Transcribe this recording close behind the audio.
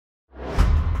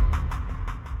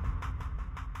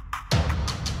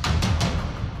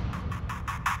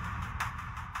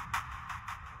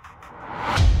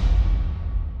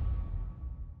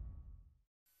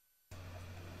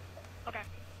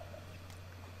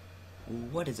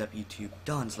What is up YouTube,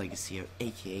 Don's Legacy here,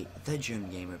 aka The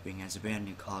German Gamer, bringing us a brand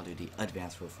new Call of Duty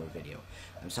Advanced Warfare video.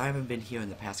 I'm sorry I haven't been here in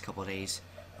the past couple of days.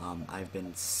 I've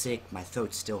been sick, my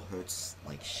throat still hurts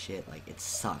like shit, like it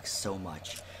sucks so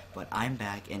much. But I'm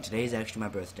back, and today is actually my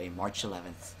birthday, March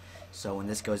 11th. So when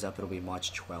this goes up, it'll be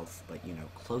March 12th, but you know,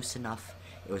 close enough.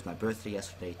 It was my birthday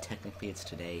yesterday, technically it's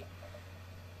today.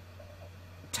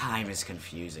 Time is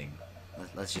confusing.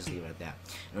 Let's just leave it at that.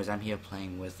 Anyways, I'm here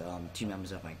playing with two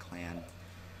members of my clan,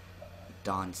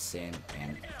 Don Sin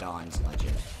and Don's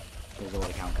Legend. His old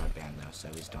account got banned though, so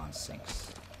he's Don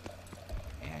Sinks.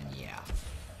 And yeah.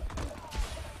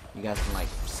 You guys can like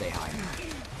say hi now.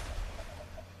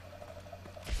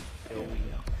 There we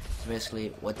go. So basically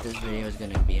what this video is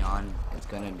gonna be on, it's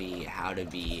gonna be how to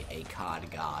be a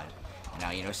COD god.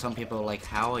 Now you know some people are like,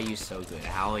 how are you so good?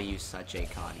 How are you such a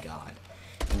COD god?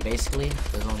 And basically,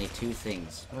 there's only two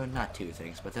things, or not two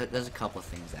things, but there's a couple of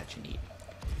things that you need.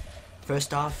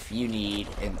 First off, you need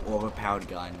an overpowered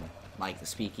gun, like the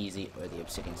Speakeasy or the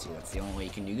Obsidian Seal. That's the only way you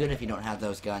can do good. If you don't have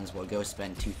those guns, well, go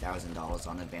spend $2,000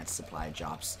 on advanced supply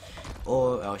drops,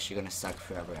 or else you're gonna suck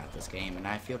forever at this game, and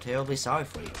I feel terribly sorry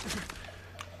for you.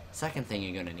 Second thing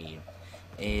you're gonna need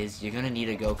is you're gonna need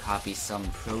to go copy some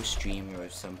pro streamer,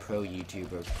 some pro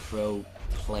YouTuber, pro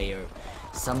player,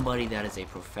 somebody that is a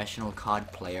professional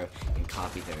COD player, and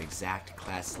copy their exact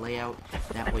class layout.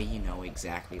 That way you know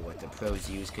exactly what the pros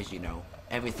use, because you know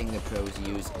everything the pros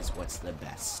use is what's the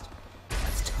best.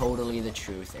 That's totally the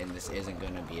truth, and this isn't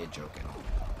gonna be a joke at all.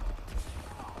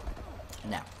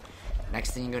 Now,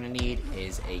 next thing you're gonna need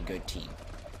is a good team.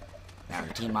 Now,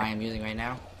 the team I am using right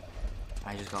now,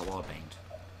 I just got wall banged.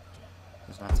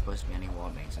 There's not supposed to be any wall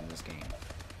bangs in this game.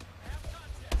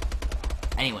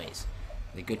 Anyways,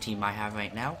 the good team I have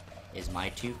right now is my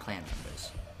two clan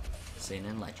members, Sin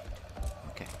and Legend.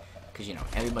 Okay, because you know,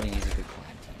 everybody needs a good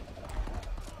clan team.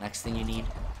 Next thing you need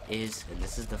is, and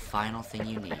this is the final thing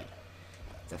you need,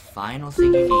 the final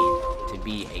thing you need to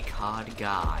be a COD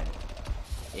god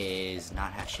is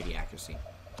not have shitty accuracy.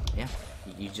 Yeah,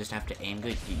 you just have to aim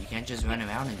good. You can't just run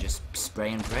around and just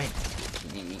spray and pray.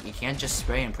 You can't just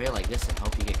spray and pray like this and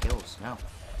hope you get kills. No.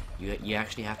 You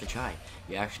actually have to try.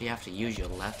 You actually have to use your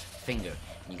left finger.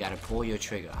 You gotta pull your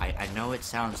trigger. I know it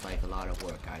sounds like a lot of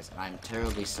work, guys, and I'm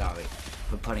terribly sorry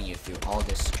for putting you through all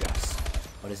this stress.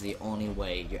 But it's the only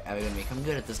way you're ever gonna become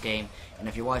good at this game. And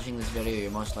if you're watching this video,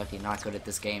 you're most likely not good at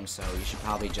this game, so you should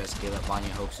probably just give up on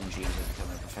your hopes and dreams of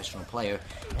becoming a professional player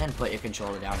and put your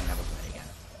controller down and never play again.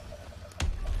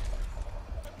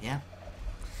 Yeah.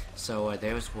 So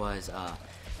theirs was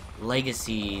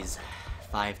Legacy's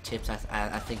 5 tips.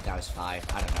 I think that was 5.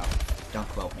 I don't know. Don't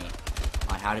quote me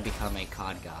on how to become a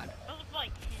COD god.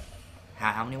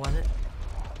 How many was it?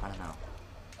 I don't know.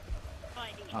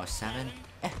 Oh, 7?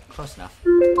 Close enough.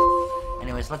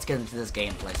 Anyways, let's get into this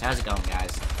gameplay. So how's it going,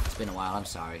 guys? It's been a while. I'm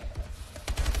sorry.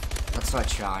 Let's start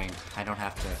trying. I don't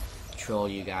have to troll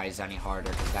you guys any harder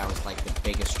because that was like the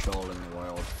biggest troll in the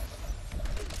world.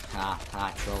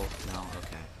 Troll? No?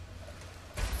 Okay.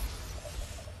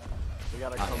 We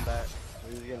gotta come back.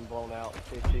 We was getting blown out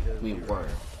 50 to 0. We were,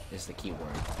 is the key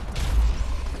word.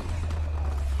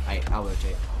 I'll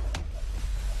rotate.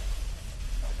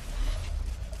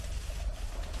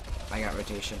 I got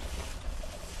rotation.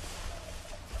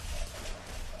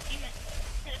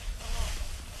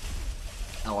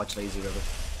 I'll watch Lazy River.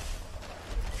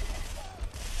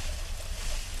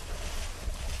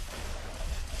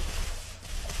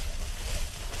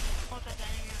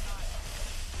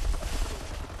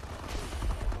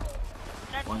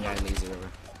 One guy Lazy River.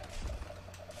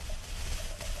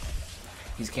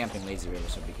 He's camping Lazy River,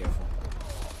 so be careful.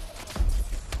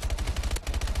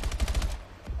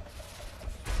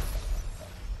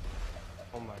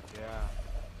 Oh my god.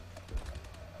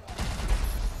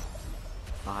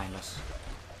 Behind us.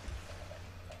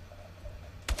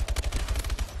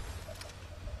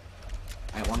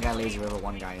 Alright, one guy Lazy River,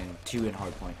 one guy in, 2 in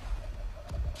hardpoint.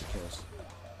 Kills.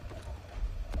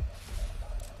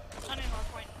 One in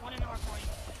hardpoint.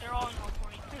 They're all in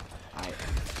hardpoint. Alright.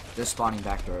 They're spawning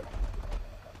back door.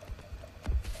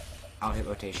 I'll hit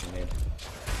rotation mid.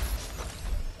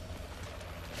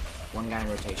 One guy in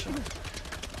rotation.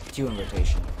 2 in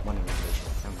rotation. 1 in rotation.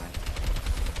 Never mind.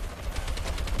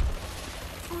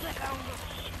 Ooh, that guy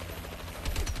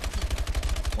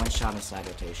One shot inside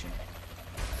rotation.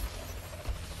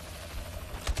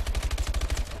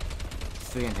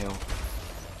 3 in hill.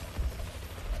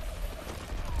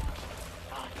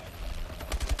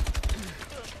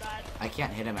 I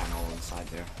can't hit him at all inside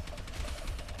there.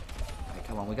 Alright,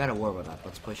 come on, we gotta warp it up.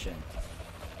 Let's push in.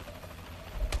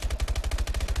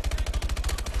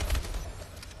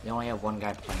 They only have one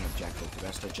guy playing objective. The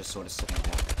rest are just sort of sitting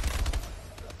back.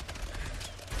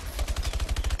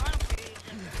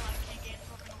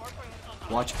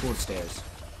 Watch pool stairs.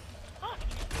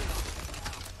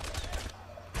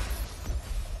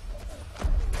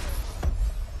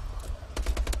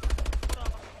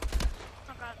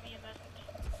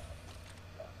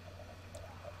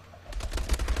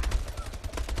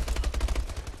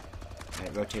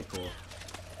 Alright, rotate pool.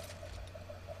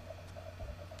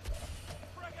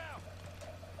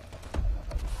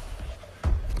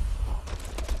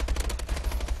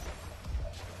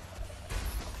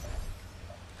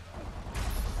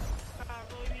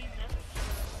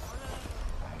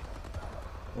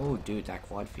 Oh, dude, that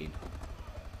quad feed.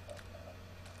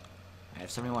 If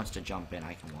somebody wants to jump in,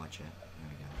 I can watch it. There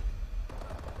we go.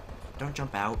 Don't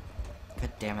jump out.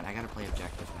 God damn it, I gotta play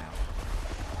objective now.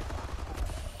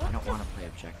 I don't want to play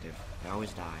objective. I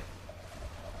always die.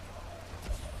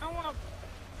 I don't wanna...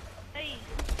 Hey.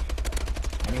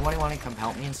 Anybody want to come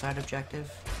help me inside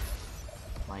objective?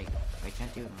 Like, I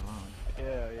can't do it alone.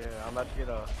 Yeah, I'm about to get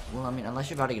a... Well, I mean, unless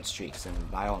you're about to get streaks, then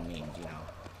by all means, you know,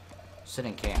 sit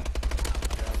in camp.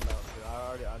 Yeah, I'm about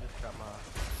to. I just got my...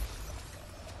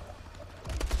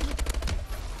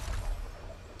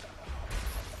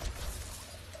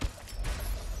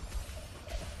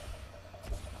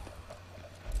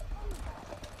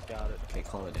 Got it. Okay,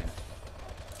 call it in.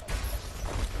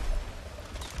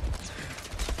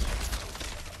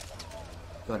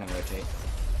 Go ahead and rotate.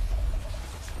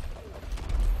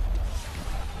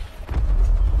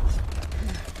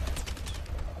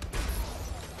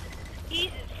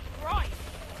 Jesus Christ!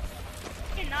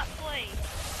 I cannot play.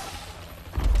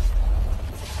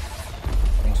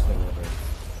 Thanks for the river.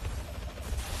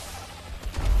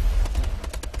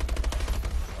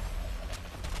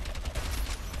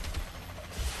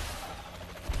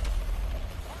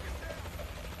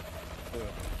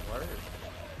 Word.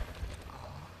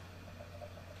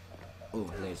 Ooh,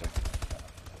 laser.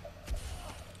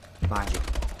 Behind you.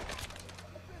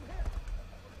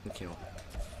 Good kill.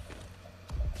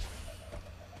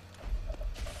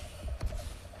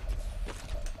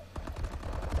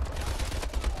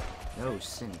 No,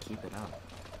 Sin, keep it up.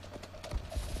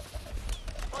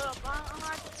 Hold up, I'm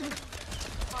not to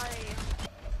play.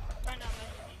 Right now,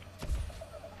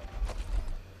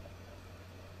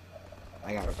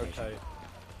 I got rotation. Okay.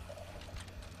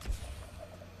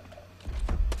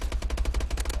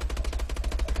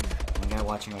 One guy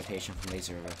watching rotation from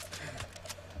laser river.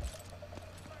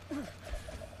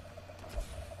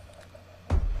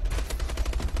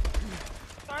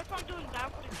 Sorry if I'm doing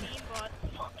bad for the team, but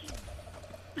fucking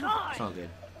God! It's all good.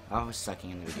 I was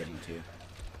sucking in the beginning too.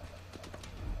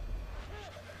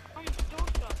 I'm so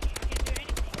sucky. I can't do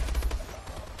anything.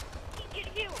 He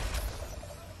can heal.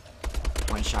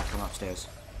 One shot, come upstairs.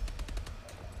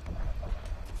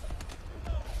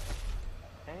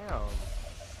 Damn.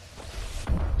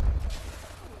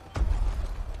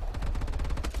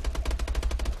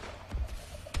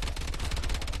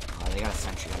 Oh, they got a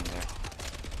sentry in there.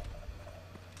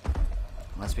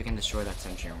 Unless we can destroy that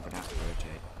sentry, I'm gonna have to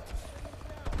rotate.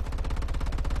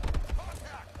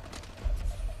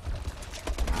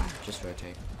 Nah, just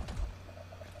rotate.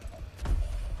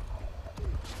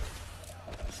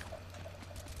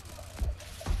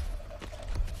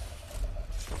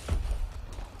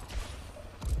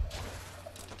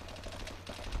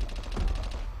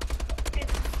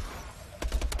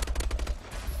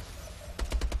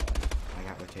 I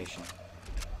got rotation.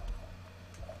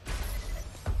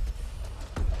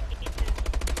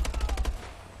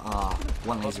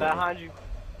 One What's laser. behind you?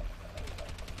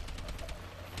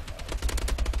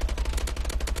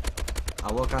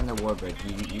 I'll work on the warbird.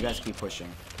 You guys keep pushing.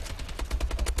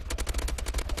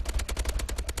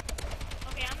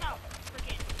 Okay, I'm not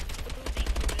freaking losing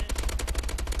to this.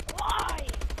 Why?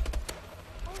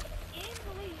 I was in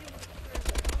the laser.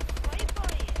 Right by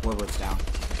it. Warbird's down.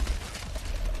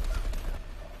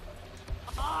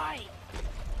 Why?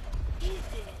 Jesus.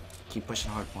 Keep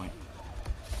pushing hard point.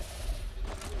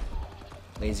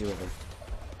 Lazy river.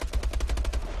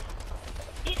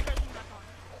 He's pressing back on.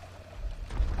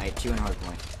 Alright, 2 in hard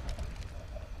point.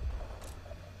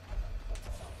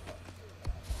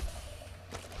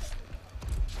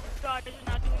 God, this is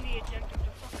not doing the objective.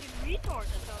 The fucking retards,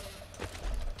 I tell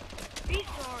you.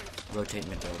 Retards. Rotate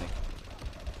mid building.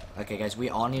 Okay, guys, we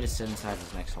all need to sit inside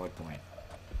this next hard point.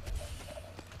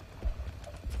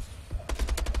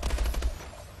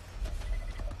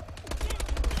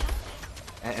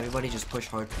 Everybody just push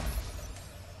hard point.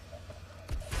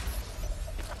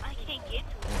 I can't get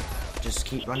to it. Just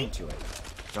keep running to it.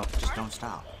 Don't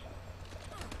stop.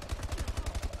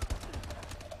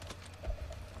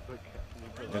 Look, you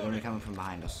put They're gonna be coming from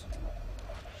behind us.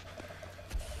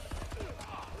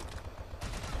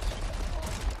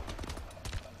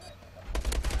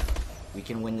 We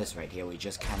can win this right here. We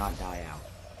just cannot die out.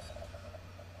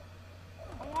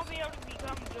 I won't be able to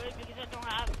become good because I don't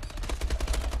have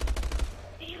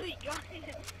the elite gun.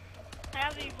 I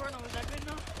have the Inferno. Is that good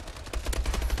enough?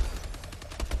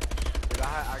 Dude,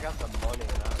 I got the money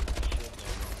and I shit,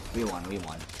 man. We won. We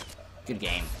won. Good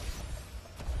game.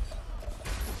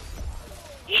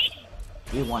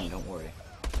 We won. Don't worry.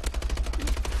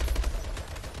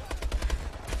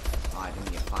 Oh, I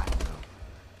didn't get final though.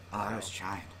 Oh, I was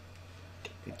trying.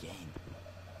 Good game.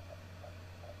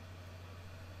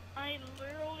 I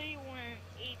literally went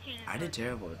 18. I did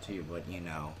terrible too, but you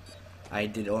know, I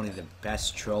did only the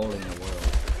best troll in the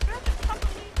world.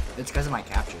 It's because of my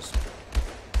captures.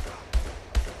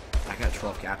 I got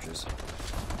 12 captures.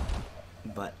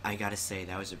 But I gotta say,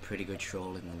 that was a pretty good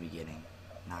troll in the beginning.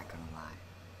 Not gonna lie.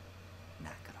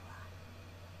 Not gonna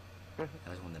lie.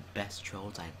 That was one of the best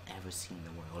trolls I've ever seen in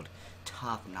the world.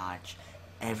 Top notch.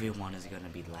 Everyone is gonna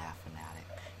be laughing at it.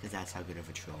 Because that's how good of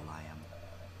a troll I am.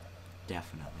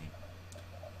 Definitely.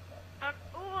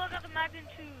 Oh, I got the magnitude.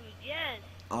 Yes.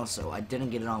 Also, I didn't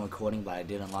get it on recording, but I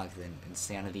did unlock the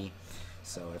Insanity.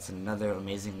 So it's another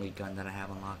amazing elite gun that I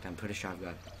have unlocked. I'm pretty sure I've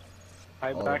got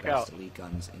all the Back best out. elite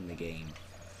guns in the game.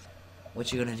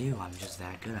 What you gonna do? I'm just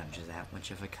that good. I'm just that much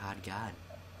of a COD god.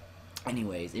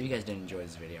 Anyways, if you guys did enjoy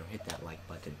this video, hit that like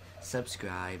button,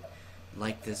 subscribe,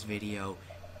 like this video,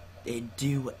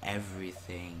 do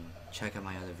everything. Check out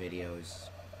my other videos.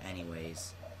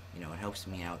 Anyways, you know, it helps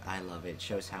me out. I love it.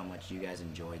 Shows how much you guys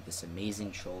enjoyed this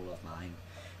amazing troll of mine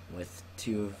with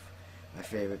two of my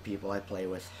favorite people I play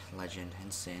with, Legend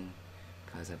and Sin,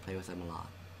 because I play with them a lot.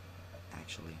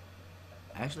 Actually.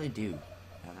 I actually do,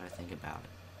 now that I think about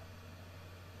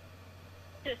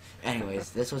it. Anyways,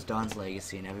 this was Don's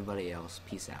Legacy, and everybody else,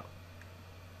 peace out.